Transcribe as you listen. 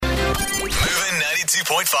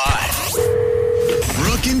92.5.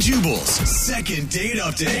 Brooke and Jubal's second date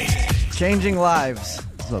update. Changing lives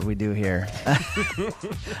is what we do here.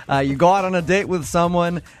 You go out on a date with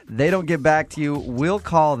someone, they don't get back to you. We'll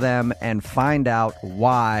call them and find out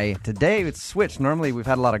why. Today it's switched. Normally we've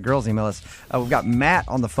had a lot of girls email us. We've got Matt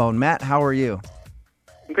on the phone. Matt, how are you?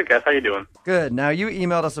 I'm good, guys. How you doing? Good. Now, you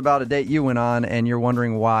emailed us about a date you went on, and you're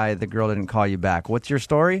wondering why the girl didn't call you back. What's your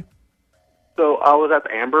story? So I was at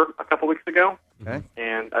the Amber a couple weeks ago, Okay.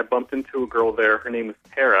 and I bumped into a girl there. Her name was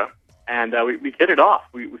Tara, and we hit it off.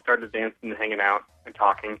 We started dancing and hanging out and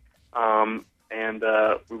talking, and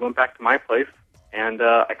we went back to my place, and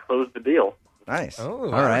I closed the deal. Nice.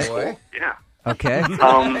 Oh, all right. boy. Yeah. Okay.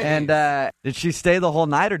 And did she stay the whole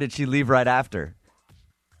night, or did she leave right after?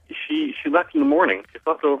 She left in the morning. She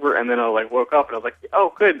slept over, and then I woke up, and I was like,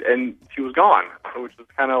 oh, good, and she was gone, which was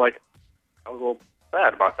kind of like, I was a little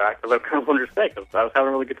sad about that, because I kind of wanted to stay, because I was having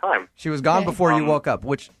a really good time. She was gone before you woke up,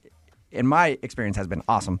 which in my experience has been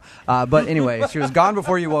awesome. But anyway, she was gone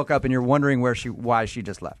before you woke up, and you're wondering why she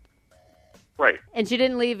just left. Right. And she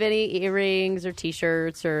didn't leave any earrings or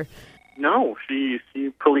T-shirts or... No, she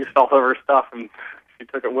policed all of her stuff, and she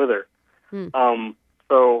took it with her.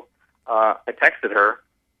 So I texted her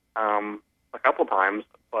a couple times,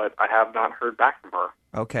 but I have not heard back from her.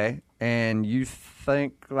 Okay. And you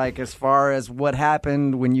think, like, as far as what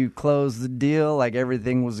happened when you closed the deal, like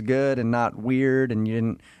everything was good and not weird and you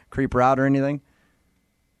didn't creep her out or anything?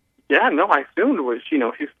 Yeah, no, I assumed it was, she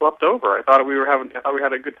slept over. I thought we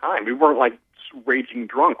had a good time. We weren't like raging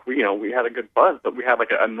drunk. We had a good buzz, but we had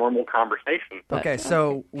like a normal conversation. Okay,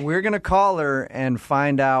 so we're going to call her and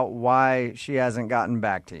find out why she hasn't gotten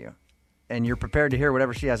back to you. And you're prepared to hear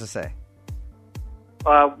whatever she has to say.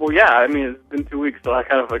 Well, yeah, I mean, it's been 2 weeks, so I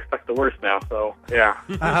kind of expect the worst now, so, yeah.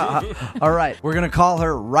 All right, we're going to call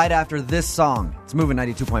her right after this song. It's Moving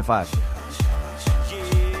 92.5.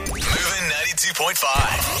 Moving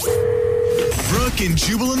 92.5. Brooke and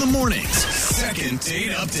Jubal in the mornings. Second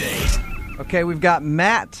date update. Okay, we've got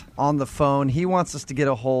Matt on the phone. He wants us to get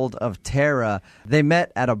a hold of Tara. They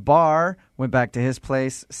met at a bar, went back to his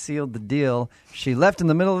place, sealed the deal. She left in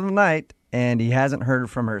the middle of the night, and he hasn't heard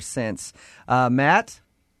from her since. Matt?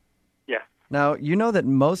 Yeah. Now, you know that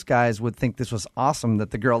most guys would think this was awesome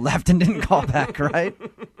that the girl left and didn't call back, right?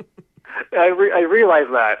 I realize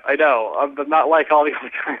that. I know. I'm not like all the other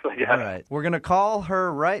guys, I guess. All right. We're going to call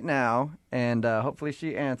her right now, and hopefully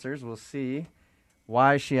she answers. We'll see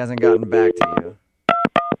why she hasn't gotten back to you.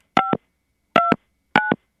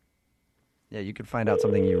 Yeah, you could find out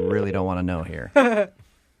something you really don't want to know here.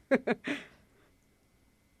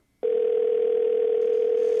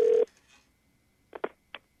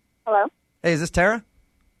 Hello? Hey, is this Tara?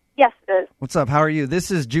 Yes, it is. What's up? How are you? This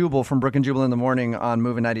is Jubal from Brooke and Jubal in the Morning on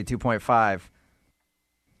Moving 92.5.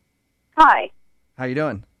 Hi. How you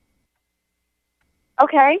doing?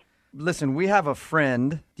 Okay. Listen, we have a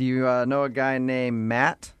friend. Do you know a guy named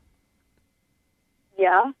Matt?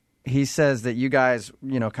 Yeah. He says that you guys,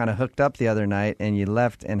 kind of hooked up the other night and you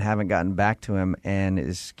left and haven't gotten back to him and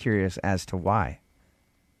is curious as to why.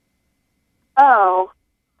 Oh.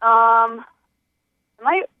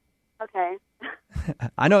 Okay.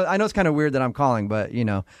 I know it's kind of weird that I'm calling, but, is this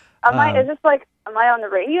am I on the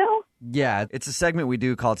radio? Yeah, it's a segment we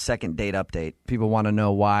do called Second Date Update. People want to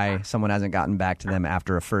know why someone hasn't gotten back to them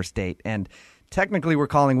after a first date. And technically we're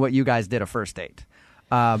calling what you guys did a first date.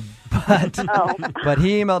 But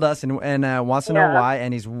he emailed us and wants to know why,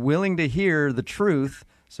 and he's willing to hear the truth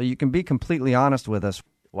so you can be completely honest with us.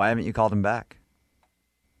 Why haven't you called him back?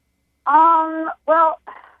 Well,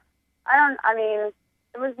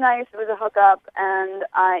 it was nice. It was a hookup, and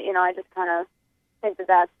I just kind of think that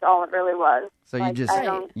that's all it really was. So you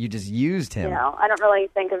just used him. I don't really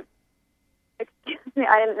think of. Excuse me,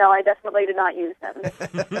 I definitely did not use him.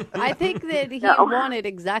 I think that he wanted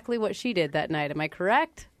exactly what she did that night. Am I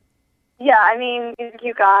correct? Yeah, he's a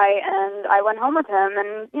cute guy, and I went home with him,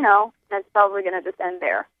 and it's probably going to just end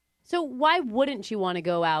there. So why wouldn't you want to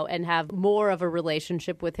go out and have more of a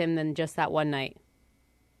relationship with him than just that one night?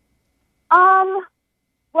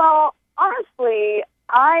 Well, honestly,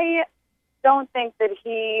 I don't think that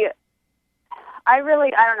I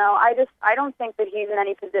don't know. I don't think that he's in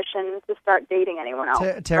any position to start dating anyone else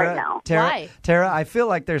right now. Why? Tara, I feel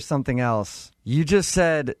like there's something else. You just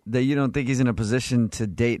said that you don't think he's in a position to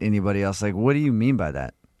date anybody else. Like, what do you mean by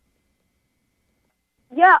that?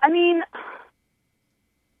 Yeah,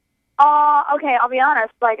 okay, I'll be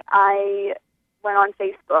honest. Like, I went on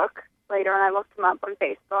Facebook later, and I looked him up on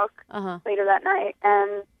Facebook later that night,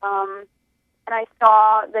 and I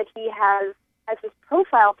saw that he has, as his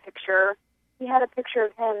profile picture, he had a picture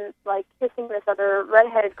of him, like, kissing this other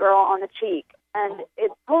redheaded girl on the cheek. and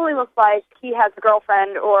it totally looks like he has a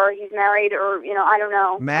girlfriend or he's married or, I don't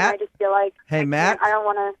know. Matt? And I just feel like, hey, Matt? I don't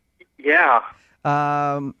want to. Yeah.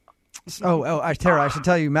 Tara, I should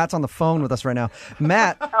tell you, Matt's on the phone with us right now.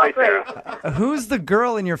 Matt, Oh, great. who's the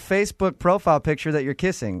girl in your Facebook profile picture that you're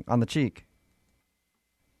kissing on the cheek?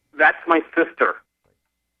 That's my sister.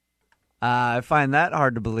 I find that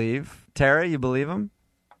hard to believe. Tara, you believe him?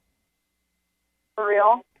 For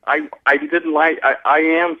real? I didn't like. I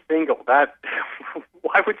am single. That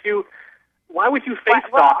why would you face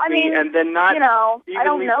stalk me and then not? I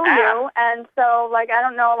don't know you, and so I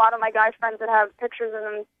don't know a lot of my guy friends that have pictures of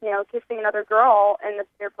them, kissing another girl in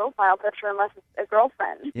their profile picture, unless it's a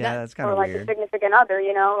girlfriend. Yeah, that's kind of or weird. A significant other.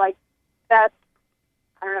 That's.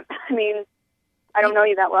 I don't know. I mean, I don't know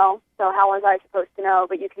you that well, so how was I supposed to know?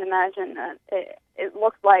 But you can imagine that it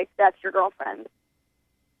looks like that's your girlfriend.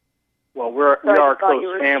 Well, we are a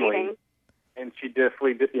close family, cheating. and she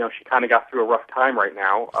definitely did. She kind of got through a rough time right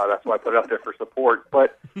now. That's why I put it up there for support.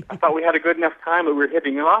 But I thought we had a good enough time that we were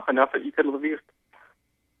hitting it off enough that you could have at least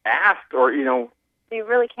asked, or You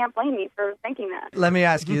really can't blame me for thinking that. Let me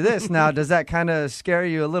ask you this now. Does that kind of scare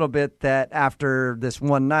you a little bit that after this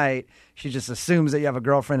one night, she just assumes that you have a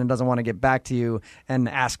girlfriend and doesn't want to get back to you and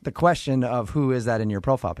ask the question of who is that in your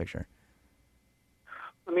profile picture?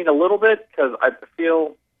 I mean, a little bit, because I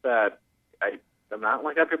feel that I'm not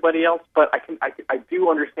like everybody else, but I do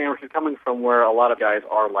understand where she's coming from, where a lot of guys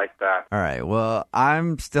are like that. All right. Well,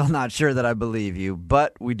 I'm still not sure that I believe you,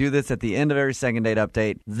 but we do this at the end of every second date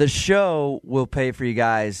update. The show will pay for you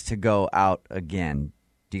guys to go out again.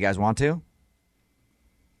 Do you guys want to?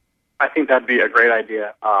 I think that'd be a great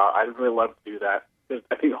idea. I'd really love to do that.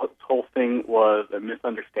 I think this whole thing was a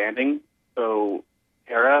misunderstanding. So,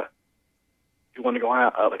 Tara, do you want to go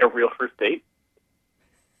on a real first date?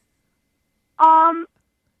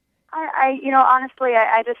 Honestly,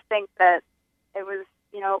 I just think that it was,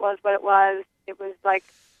 it was what it was. It was like,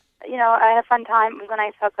 I had a fun time. It was a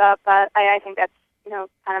nice hookup, but I think that's,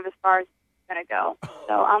 kind of as far as it's going to go.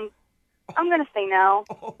 So I'm going to say no.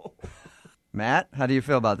 Matt, how do you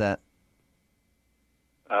feel about that?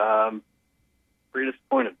 Pretty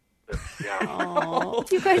disappointed. Oh,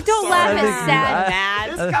 you guys don't laugh as sad, Matt.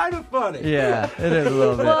 It's kind of funny. Yeah, it is a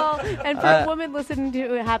little bit. Well, and for a woman listening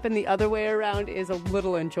to it happen the other way around is a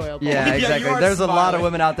little enjoyable. Yeah, exactly. you are There's a lot of smiling.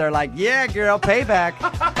 women out there like, yeah, girl, payback.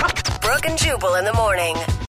 Brooke and Jubal in the morning.